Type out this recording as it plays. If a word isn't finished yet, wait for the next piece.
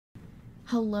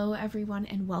Hello everyone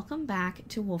and welcome back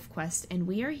to WolfQuest, and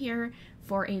we are here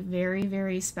for a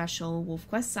very special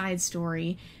WolfQuest side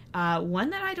story, one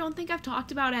that I don't think I've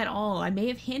talked about at all. I may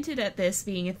have hinted at this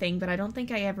being a thing, but I don't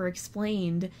think I ever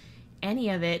explained any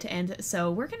of it, and so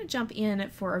we're going to jump in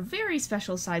for a very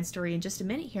special side story in just a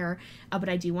minute here, but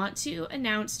I do want to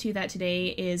announce too that today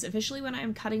is officially when I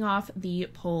am cutting off the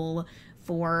poll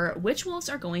for which wolves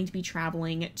are going to be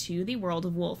traveling to the world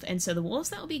of Wolf. And so the wolves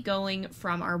that will be going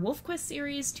from our WolfQuest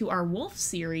series to our Wolf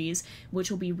series, which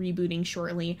will be rebooting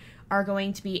shortly, are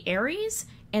going to be Aries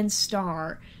and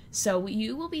Star. So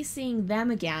you will be seeing them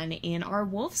again in our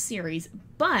Wolf series,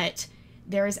 but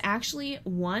there is actually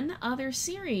one other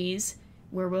series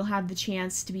where we'll have the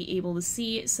chance to be able to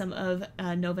see some of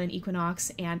Nova and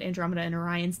Equinox and Andromeda and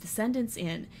Orion's descendants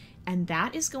in, and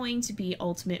that is going to be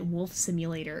Ultimate Wolf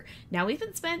Simulator. Now, we've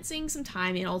been spending some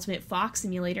time in Ultimate Fox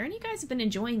Simulator, and you guys have been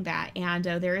enjoying that, and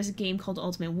there is a game called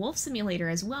Ultimate Wolf Simulator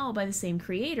as well by the same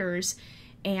creators,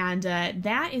 and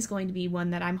that is going to be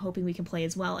one that I'm hoping we can play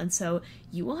as well. And so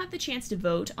you will have the chance to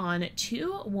vote on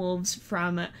two wolves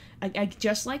from,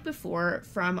 just like before,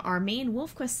 from our main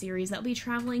WolfQuest series that will be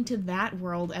traveling to that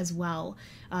world as well.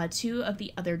 Two of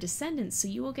the other descendants. So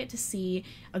you will get to see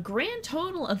a grand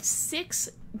total of 6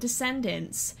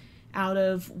 descendants out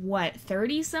of, what,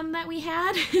 30-some that we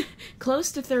had?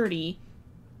 Close to 30.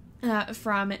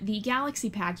 From the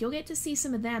Galaxy Pack. You'll get to see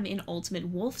some of them in Ultimate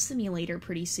Wolf Simulator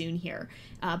pretty soon here,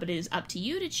 but it is up to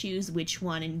you to choose which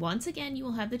one, and once again you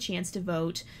will have the chance to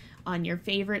vote on your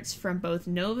favorites from both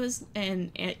Nova's and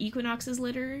Equinox's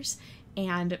litters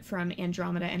and from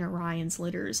Andromeda and Orion's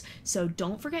litters, so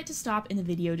don't forget to stop in the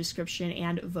video description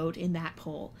and vote in that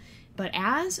poll. But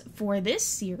as for this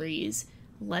series,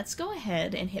 let's go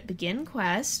ahead and hit begin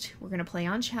quest. We're going to play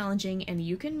on challenging, and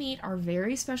you can meet our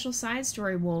very special side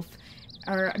story wolf,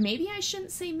 or maybe I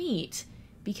shouldn't say meet,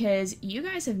 because you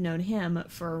guys have known him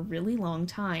for a really long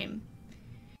time.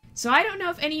 So I don't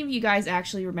know if any of you guys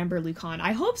actually remember Lucan.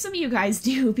 I hope some of you guys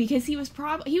do, because he was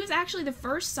actually the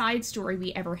first side story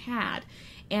we ever had,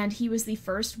 and he was the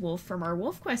first wolf from our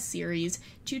WolfQuest series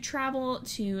to travel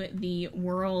to the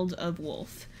world of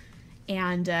Wolf.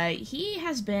 And he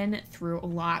has been through a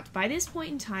lot. By this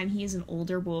point in time, he is an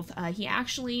older wolf. He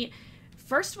actually,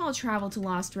 first of all, traveled to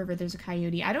Lost River. There's a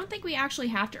coyote. I don't think we actually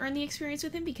have to earn the experience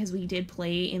with him because we did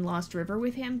play in Lost River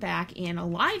with him back in a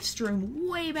live stream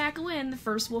way back when, the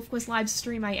first WolfQuest live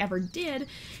stream I ever did,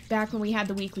 back when we had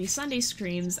the weekly Sunday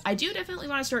streams. I do definitely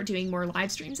want to start doing more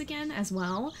live streams again as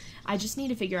well. I just need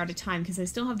to figure out a time because I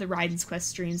still have the Raiden's Quest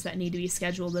streams that need to be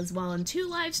scheduled as well, and 2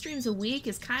 live streams a week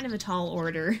is kind of a tall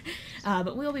order,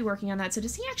 but we'll be working on that. So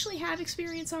does he actually have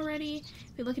experience already?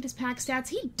 If we look at his pack stats,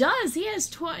 he does! He has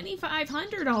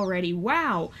 2,500 already,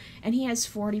 wow! And he has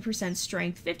 40%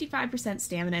 strength, 55%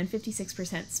 stamina, and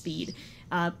 56% speed.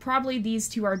 Probably these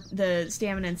two are, the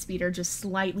stamina and speed are just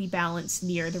slightly balanced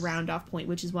near the round-off point,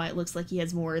 which is why it looks like he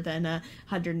has more than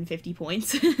 150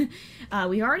 points.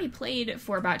 We already played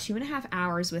for about 2.5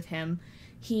 hours with him.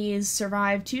 He's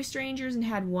survived 2 strangers and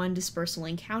had 1 dispersal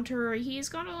encounter. He's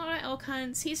got a lot of elk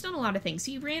hunts. He's done a lot of things.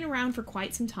 He ran around for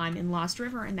quite some time in Lost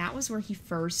River, and that was where he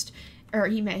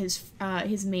he met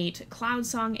his mate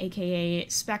Cloudsong, aka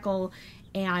Speckle,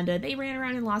 and they ran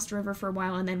around in Lost River for a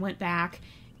while and then went back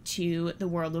to the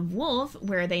world of Wolf,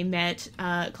 where they met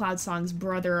Cloudsong's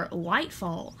brother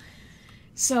Lightfall.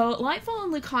 So Lightfall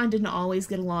and Lucan didn't always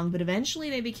get along, but eventually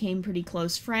they became pretty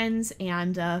close friends,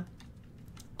 and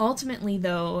ultimately,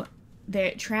 though,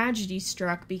 the tragedy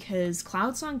struck because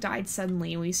Cloudsong died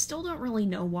suddenly, and we still don't really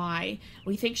know why.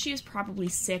 We think she was probably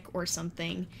sick or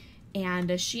something,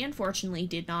 and she unfortunately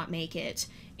did not make it.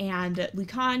 And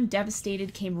Lucan,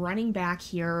 devastated, came running back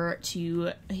here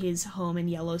to his home in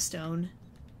Yellowstone.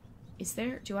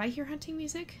 Do I hear hunting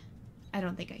music? I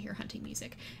don't think I hear hunting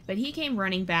music. But he came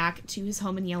running back to his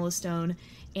home in Yellowstone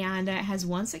and has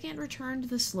once again returned to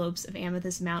the slopes of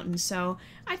Amethyst Mountain. So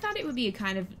I thought it would be a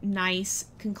kind of nice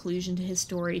conclusion to his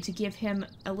story to give him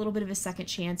a little bit of a second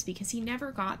chance because he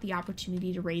never got the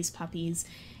opportunity to raise puppies.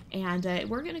 And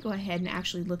we're going to go ahead and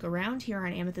actually look around here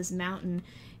on Amethyst Mountain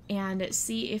and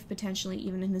see if potentially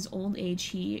even in his old age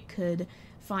he could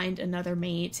find another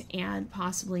mate and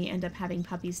possibly end up having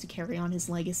puppies to carry on his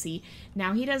legacy.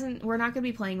 Now, we're not going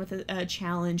to be playing with a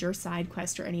challenge or side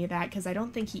quest or any of that because I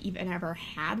don't think he even ever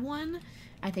had one.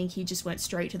 I think he just went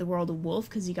straight to the world of Wolf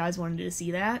because you guys wanted to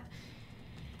see that.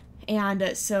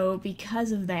 And so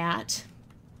because of that,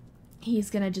 he's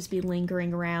going to just be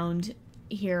lingering around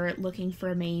here looking for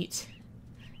a mate,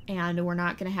 and we're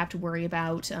not going to have to worry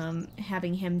about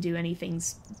having him do anything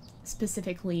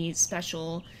specifically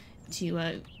special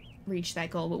to reach that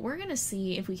goal. But we're gonna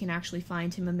see if we can actually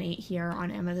find him a mate here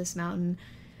on Amethyst Mountain,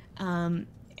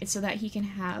 so that he can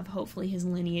have, hopefully, his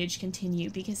lineage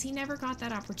continue, because he never got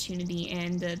that opportunity,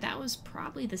 and that was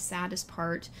probably the saddest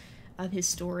part of his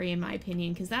story, in my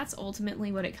opinion, because that's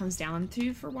ultimately what it comes down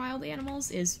to for wild animals,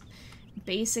 is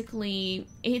basically,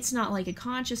 it's not like a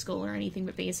conscious goal or anything,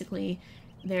 but basically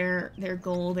their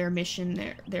goal, their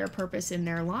mission, their purpose in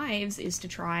their lives is to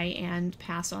try and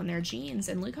pass on their genes,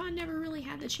 and Lucan never really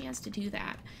had the chance to do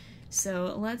that.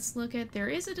 So let's look at, there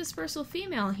is a dispersal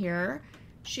female here.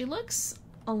 She looks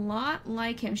a lot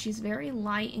like him. She's very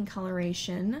light in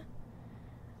coloration.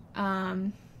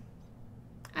 I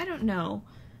don't know.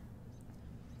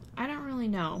 I don't really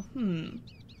know.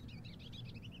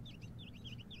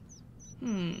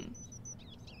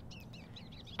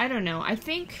 I don't know. I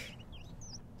think...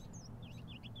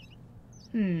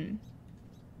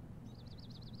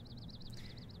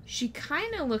 She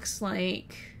kind of looks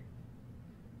like...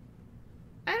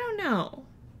 I don't know.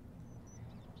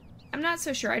 I'm not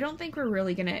so sure. I don't think we're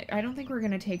really gonna... I don't think we're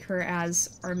gonna take her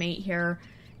as our mate here,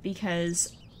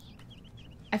 because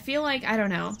I feel like... I don't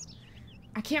know.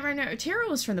 I can't remember. Taro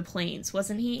was from the plains,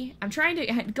 wasn't he? I'm trying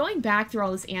to... Going back through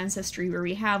all this ancestry where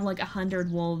we have like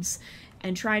 100 wolves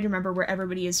and trying to remember where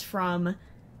everybody is from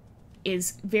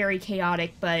is very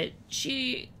chaotic, but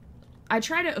I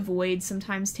try to avoid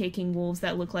sometimes taking wolves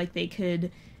that look like they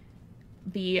could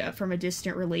be from a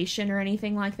distant relation or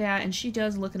anything like that, and she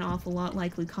does look an awful lot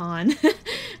like Lucan.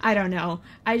 I don't know.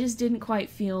 I just didn't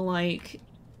quite feel like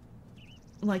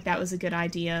that was a good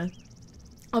idea.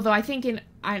 Although I think in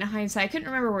hindsight, I couldn't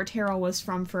remember where Taro was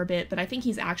from for a bit, but I think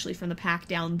he's actually from the pack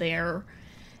down there.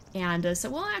 And so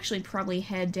we'll actually probably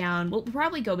head down. We'll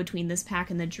probably go between this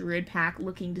pack and the Druid pack,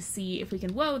 looking to see if we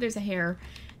can... Whoa, there's a hare.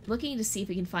 Looking to see if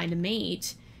we can find a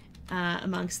mate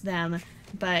amongst them.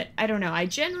 But I don't know. I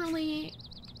generally...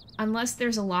 Unless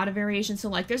there's a lot of variation, so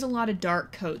like there's a lot of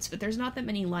dark coats, but there's not that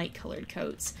many light-colored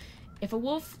coats. If a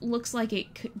wolf looks like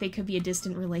they could be a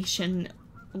distant relation,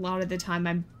 a lot of the time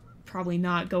I'm probably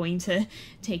not going to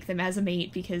take them as a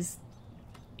mate, because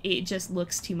it just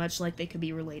looks too much like they could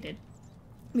be related.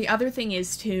 The other thing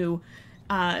is, too,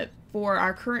 for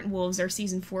our current wolves, our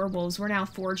Season 4 wolves, we're now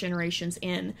 4 generations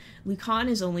in. Lucan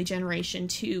is only Generation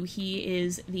 2. He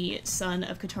is the son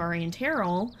of Katari and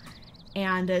Terrell,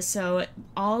 and so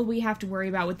all we have to worry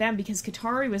about with them, because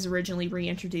Katari was originally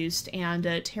reintroduced, and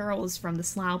Terrell is from the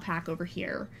Slough pack over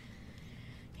here.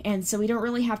 And so we don't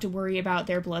really have to worry about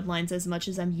their bloodlines as much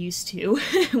as I'm used to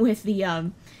with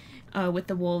the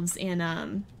wolves in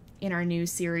our new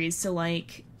series. So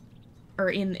like... or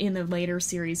in the later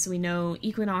series, so we know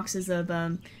Equinox is of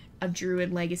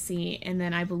Druid legacy, and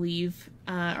then I believe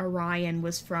Orion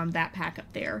was from that pack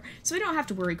up there. So we don't have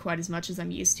to worry quite as much as I'm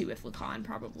used to with Lucan,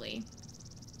 probably.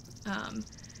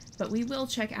 But we will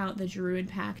check out the Druid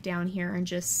pack down here and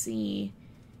just see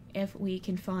if we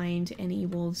can find any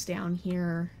wolves down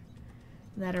here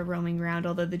that are roaming around,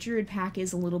 although the Druid pack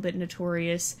is a little bit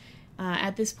notorious.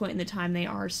 At this point in the time they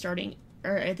are starting...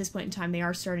 Or at this point in time, they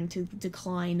are starting to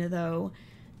decline, though,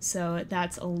 so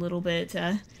that's a little bit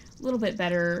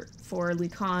better for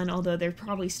Lucan, although they're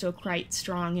probably still quite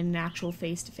strong in an actual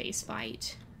face-to-face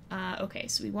fight. Okay,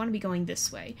 so we want to be going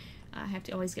this way. I have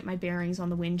to always get my bearings on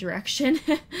the wind direction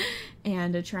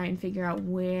and try and figure out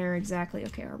where exactly.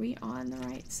 Okay, are we on the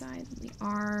right side? We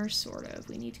are, sort of.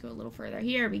 We need to go a little further.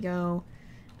 Here we go.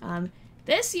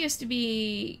 This used to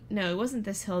be... No, it wasn't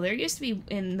this hill. There used to be,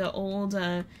 in the old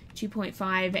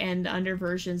 2.5 and under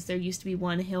versions, there used to be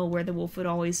one hill where the wolf would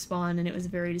always spawn, and it was a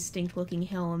very distinct looking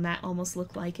hill, and that almost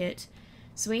looked like it.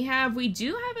 So we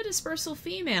do have a dispersal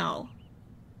female.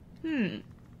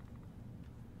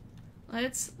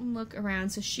 Let's look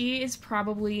around. So she is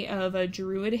probably of a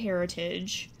Druid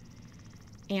heritage,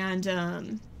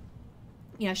 and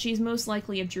yeah, she's most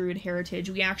likely of Druid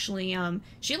heritage. We actually,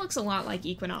 she looks a lot like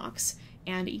Equinox,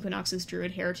 and Equinox's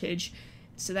Druid heritage,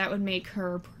 so that would make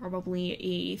her probably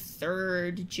a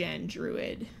 3rd gen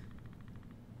Druid.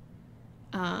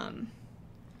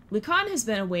 Lucan has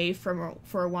been away for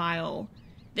a while.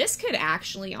 This could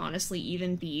actually, honestly,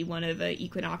 even be one of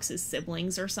Equinox's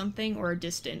siblings or something, or a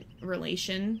distant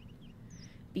relation,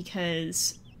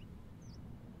 because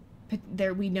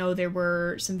we know there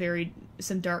were some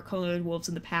dark-colored wolves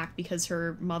in the pack, because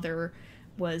her mother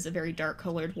was a very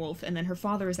dark-colored wolf, and then her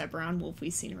father is that brown wolf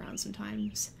we've seen around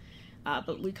sometimes.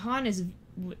 But Lucan is...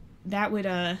 That would,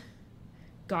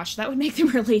 gosh, that would make them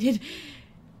related.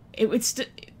 It would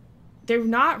they're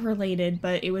not related,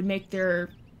 but it would make their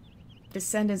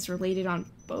descendants related on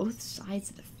both sides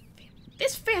of the family.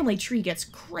 this family tree gets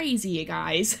crazy, you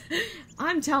guys.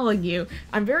 I'm telling you.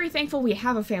 I'm very thankful we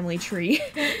have a family tree.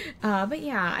 But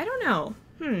yeah, I don't know.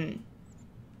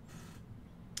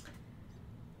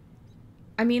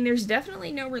 I mean, there's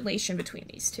definitely no relation between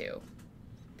these two,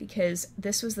 because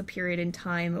this was the period in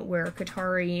time where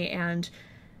Katari and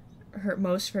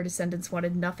most of her descendants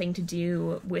wanted nothing to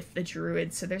do with the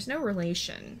druids, so there's no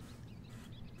relation.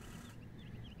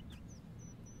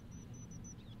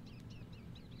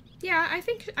 Yeah, I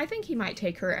think he might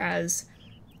take her as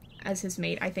his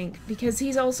mate, I think, because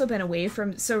he's also been away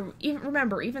from, so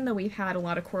remember, even though we've had a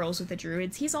lot of quarrels with the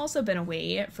druids, he's also been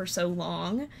away for so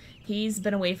long. He's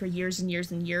been away for years and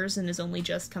years and years and has only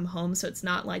just come home, so it's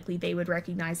not likely they would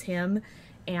recognize him.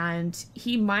 And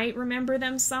he might remember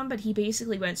them some, but he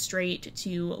basically went straight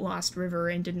to Lost River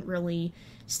and didn't really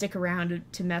stick around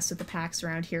to mess with the packs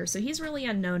around here. So he's really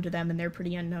unknown to them, and they're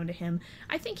pretty unknown to him.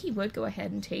 I think he would go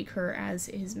ahead and take her as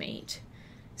his mate.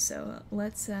 So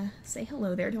let's say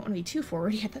hello there. Don't want to be too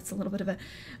forward yet. That's a little bit of a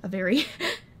very,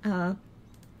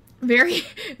 very,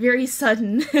 very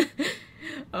sudden,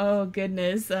 oh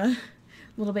goodness, a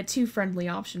little bit too friendly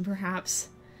option perhaps.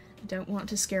 Don't want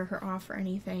to scare her off or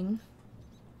anything.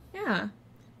 Yeah.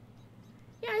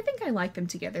 Yeah, I think I like them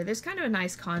together. There's kind of a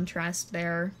nice contrast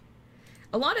there.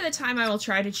 A lot of the time I will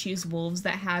try to choose wolves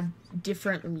that have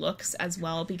different looks as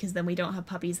well, because then we don't have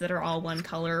puppies that are all one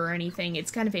color or anything.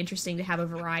 It's kind of interesting to have a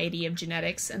variety of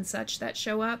genetics and such that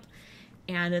show up,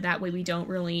 and that way we don't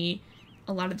really,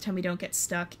 a lot of the time we don't get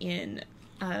stuck in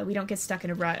a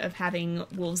rut of having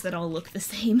wolves that all look the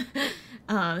same.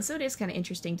 So it is kind of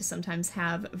interesting to sometimes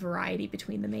have variety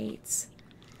between the mates.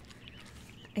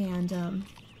 And,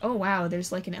 oh wow,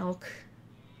 there's like an elk.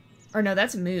 Or no,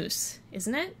 that's a moose,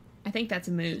 isn't it? I think that's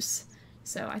a moose.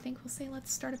 So I think we'll say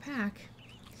let's start a pack.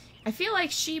 I feel like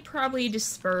she probably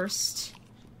dispersed.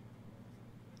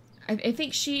 I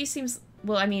think she seems,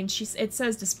 well, I mean, it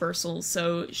says dispersal,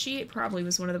 so she probably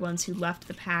was one of the ones who left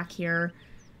the pack here.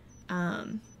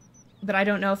 But I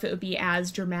don't know if it would be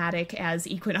as dramatic as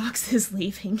Equinox is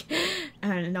leaving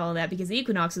and all that, because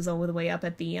Equinox is all the way up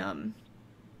at the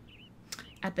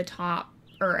top,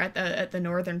 or at the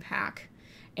northern pack.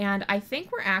 And I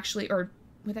think we're actually, or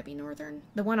would that be northern?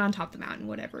 The one on top of the mountain,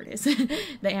 whatever it is.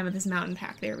 The Amethyst Mountain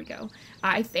pack, there we go.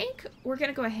 I think we're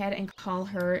gonna go ahead and call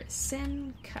her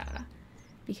Senka,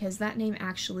 because that name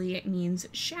actually means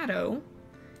shadow.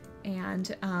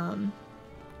 And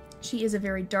she is a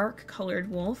very dark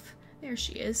colored wolf. There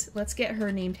she is. Let's get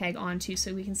her name tag on too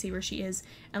so we can see where she is.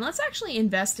 And let's actually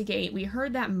investigate. We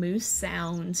heard that moose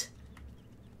sound.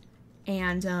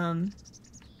 And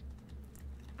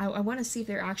I want to see if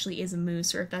there actually is a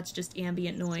moose or if that's just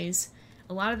ambient noise.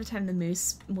 A lot of the time the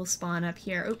moose will spawn up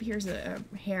here. Oh, here's a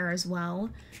hare as well.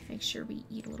 Make sure we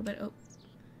eat a little bit. Oh,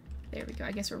 there we go.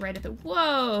 I guess we're right at the...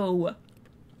 Whoa!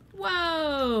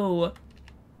 Whoa!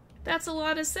 That's a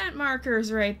lot of scent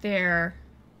markers right there.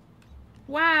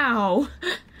 Wow!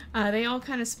 They all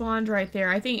kind of spawned right there.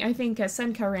 I think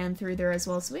Senka ran through there as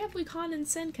well. So we have Lucan and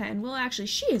Senka, and we'll actually...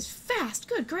 She is fast!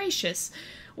 Good gracious!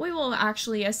 We will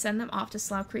actually send them off to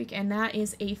Slough Creek, and that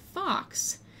is a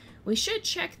fox. We should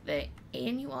check the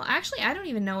annual... Actually, I don't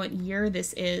even know what year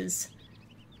this is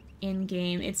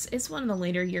in-game. It's one of the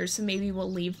later years, so maybe we'll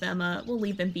leave them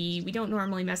be. We don't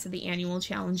normally mess with the annual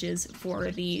challenges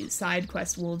for the side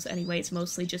quest wolves anyway. It's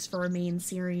mostly just for our main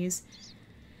series.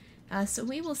 So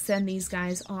we will send these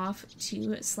guys off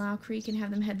to Slough Creek and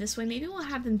have them head this way. Maybe we'll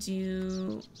have them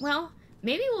do... Well,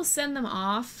 maybe we'll send them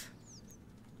off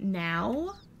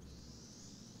now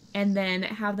and then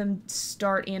have them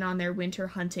start in on their winter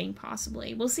hunting,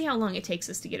 possibly. We'll see how long it takes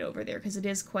us to get over there, because it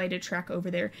is quite a trek over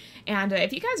there. And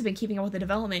if you guys have been keeping up with the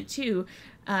development too,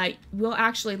 we'll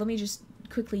actually, let me just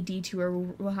quickly detour.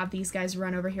 We'll have these guys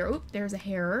run over here. Oop, there's a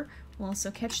hare. We'll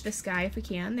also catch this guy if we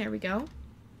can. There we go.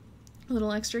 A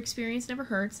little extra experience never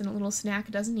hurts, and a little snack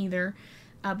doesn't either.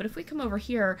 But if we come over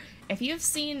here, if you've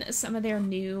seen some of their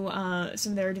new,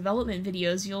 some of their development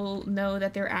videos, you'll know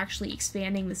that they're actually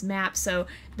expanding this map. So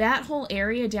that whole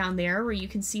area down there where you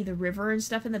can see the river and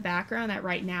stuff in the background, that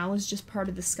right now is just part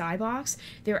of the skybox,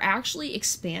 they're actually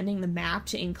expanding the map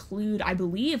to include, I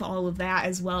believe, all of that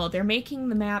as well. They're making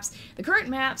the maps, the current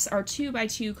maps are 2 by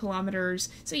 2 kilometers.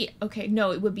 So yeah, okay,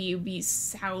 no, it would be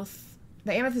south,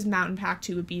 the Amethyst Mountain Pack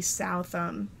 2 would be south,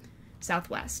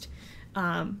 southwest.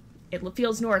 It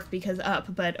feels north because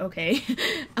up, but okay.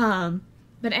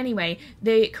 But anyway,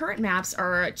 the current maps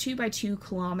are 2 by 2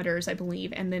 kilometers, I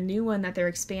believe, and the new one that they're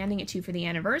expanding it to for the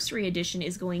anniversary edition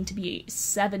is going to be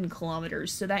 7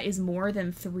 kilometers, so that is more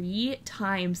than 3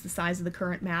 times the size of the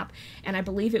current map, and I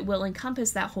believe it will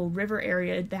encompass that whole river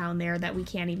area down there that we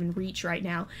can't even reach right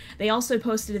now. They also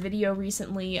posted a video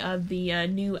recently of the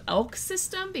new elk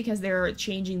system, because they're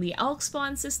changing the elk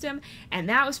spawn system, and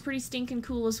that was pretty stinking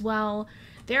cool as well.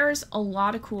 There's a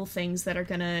lot of cool things that are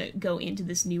going to go into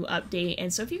this new update,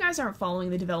 and so if you guys aren't following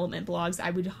the development blogs,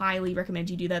 I would highly recommend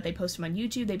you do that. They post them on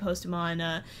YouTube, they post them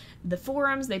on the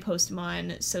forums, they post them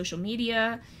on social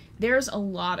media. There's a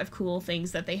lot of cool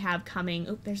things that they have coming.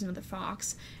 Oh, there's another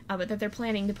fox. But that they're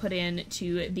planning to put in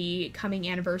to the coming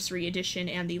anniversary edition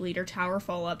and the later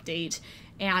Towerfall update.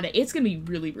 And it's going to be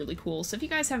really, really cool. So if you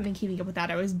guys haven't been keeping up with that,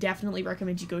 I would definitely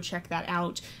recommend you go check that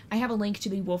out. I have a link to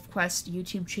the WolfQuest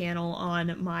YouTube channel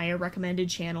on my recommended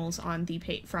channels on the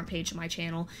front page of my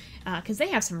channel. Because they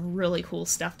have some really cool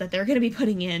stuff that they're going to be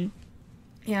putting in.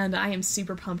 And I am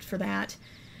super pumped for that.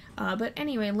 But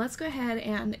anyway, let's go ahead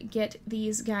and get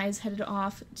these guys headed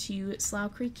off to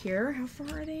Slough Creek here. How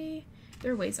far are they?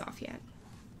 They're ways off yet.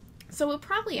 So we'll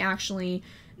probably actually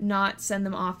not send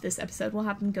them off this episode. We'll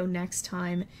have them go next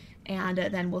time, and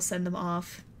then we'll send them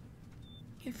off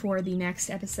for the next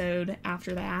episode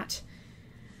after that.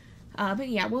 But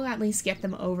yeah, we'll at least get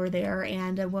them over there,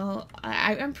 and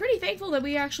I'm pretty thankful that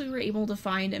we actually were able to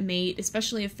find a mate,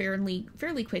 especially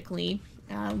fairly quickly.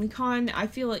 Lucan, I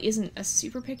feel, isn't a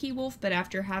super picky wolf, but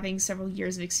after having several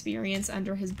years of experience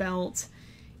under his belt,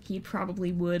 he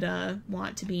probably would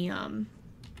want to be a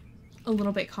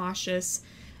little bit cautious.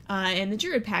 And the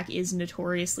Druid pack is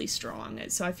notoriously strong,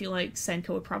 so I feel like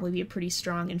Senka would probably be a pretty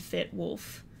strong and fit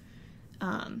wolf.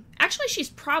 Actually, she's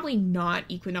probably not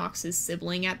Equinox's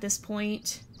sibling at this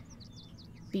point,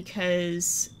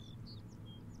 because...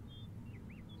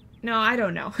 No, I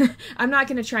don't know. I'm not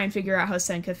going to try and figure out how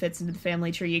Senka fits into the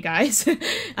family tree, you guys.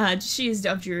 She is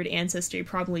of Druid ancestry,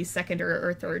 probably 2nd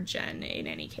or 3rd gen in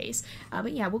any case.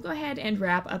 But yeah, we'll go ahead and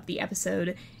wrap up the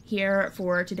episode here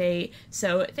for today.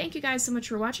 So thank you guys so much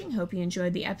for watching. Hope you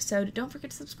enjoyed the episode. Don't forget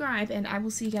to subscribe, and I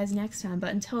will see you guys next time. But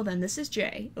until then, this is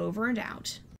Jay, over and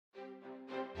out.